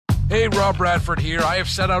Hey, Rob Bradford here. I have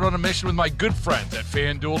set out on a mission with my good friends at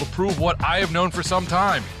FanDuel to prove what I have known for some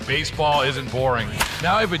time. Baseball isn't boring.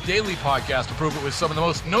 Now I have a daily podcast to prove it with some of the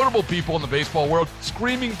most notable people in the baseball world,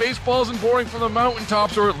 screaming baseball isn't boring from the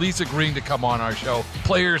mountaintops, or at least agreeing to come on our show.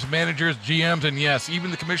 Players, managers, GMs, and yes, even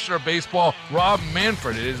the commissioner of baseball, Rob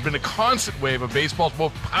Manfred. It has been a constant wave of baseball's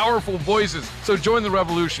most powerful voices. So join the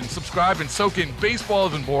revolution. Subscribe and soak in Baseball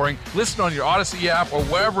Isn't Boring. Listen on your Odyssey app or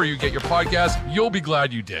wherever you get your podcasts. You'll be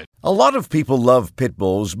glad you did. A lot of people love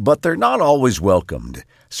Pitbulls, but they're not always welcomed.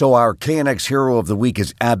 So our KNX Hero of the Week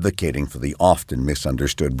is advocating for the often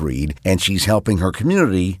misunderstood breed, and she's helping her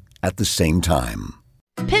community at the same time.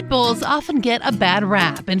 Pitbulls often get a bad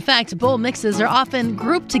rap. In fact, bull mixes are often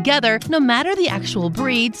grouped together no matter the actual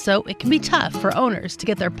breed, so it can be tough for owners to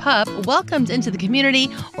get their pup welcomed into the community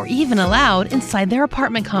or even allowed inside their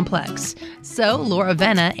apartment complex. So Laura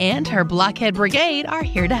Vena and her Blockhead Brigade are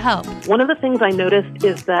here to help. One of the things I noticed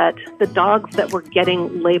is that the dogs that were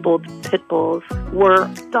getting labeled Pitbulls were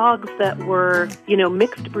dogs that were,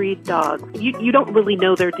 mixed breed dogs. You don't really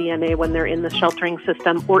know their DNA when they're in the sheltering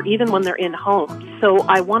system or even when they're in homes. So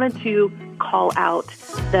I wanted to call out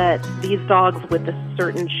that these dogs with a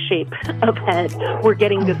certain shape of head were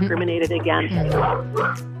getting discriminated against.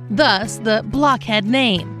 Thus, the Blockhead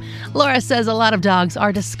name. Laura says a lot of dogs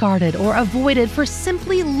are discarded or avoided for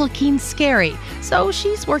simply looking scary, so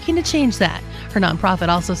she's working to change that. Her nonprofit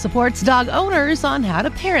also supports dog owners on how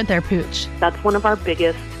to parent their pooch. That's one of our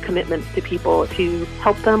biggest commitments to people, to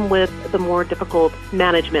help them with the more difficult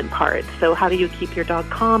management part. So how do you keep your dog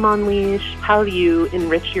calm on leash? How do you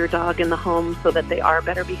enrich your dog in the home so that they are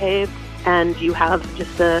better behaved and you have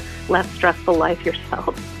just a less stressful life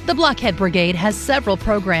yourself? The Blockhead Brigade has several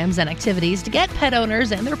programs and activities to get pet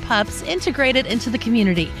owners and their pups integrated into the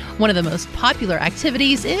community. One of the most popular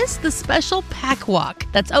activities is the special pack walk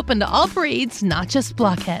that's open to all breeds, not just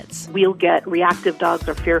blockheads. We'll get reactive dogs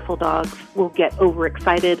or fearful dogs. We'll get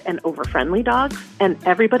overexcited and over-friendly dogs. And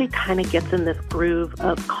everybody kind of gets in this groove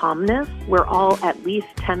of calmness. We're all at least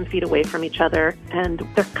 10 feet away from each other, and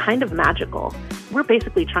they're kind of magical. We're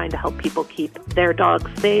basically trying to help people keep their dogs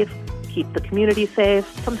safe, keep the community safe.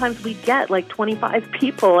 Sometimes we get like 25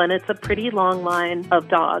 people, and it's a pretty long line of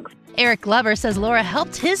dogs. Eric Glover says Laura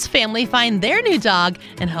helped his family find their new dog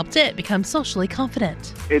and helped it become socially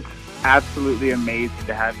confident. It's absolutely amazing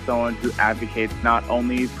to have someone who advocates not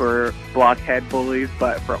only for blockhead bullies,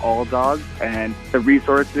 but for all dogs. And the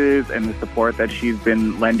resources and the support that she's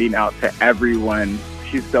been lending out to everyone,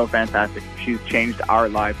 she's so fantastic. She's changed our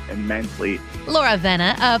lives immensely. Laura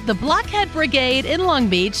Vena of the Blockhead Brigade in Long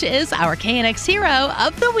Beach is our KNX Hero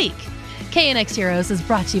of the Week. KNX Heroes is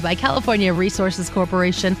brought to you by California Resources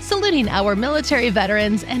Corporation, saluting our military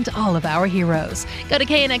veterans and all of our heroes. Go to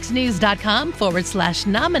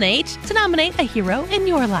knxnews.com/nominate to nominate a hero in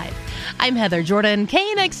your life. I'm Heather Jordan,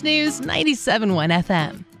 KNX News 97.1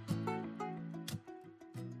 FM.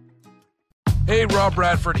 Hey, Rob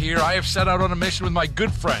Bradford here. I have set out on a mission with my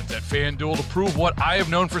good friends at FanDuel to prove what I have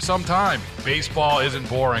known for some time. Baseball isn't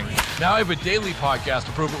boring. Now I have a daily podcast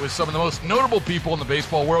to prove it with some of the most notable people in the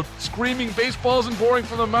baseball world, screaming baseball isn't boring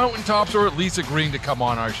from the mountaintops, or at least agreeing to come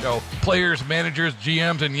on our show. Players, managers,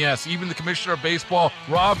 GMs, and yes, even the commissioner of baseball,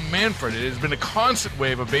 Rob Manfred. It has been a constant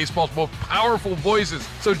wave of baseball's most powerful voices.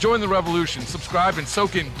 So join the revolution. Subscribe and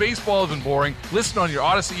soak in Baseball Isn't Boring. Listen on your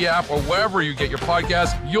Odyssey app or wherever you get your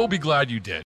podcasts. You'll be glad you did.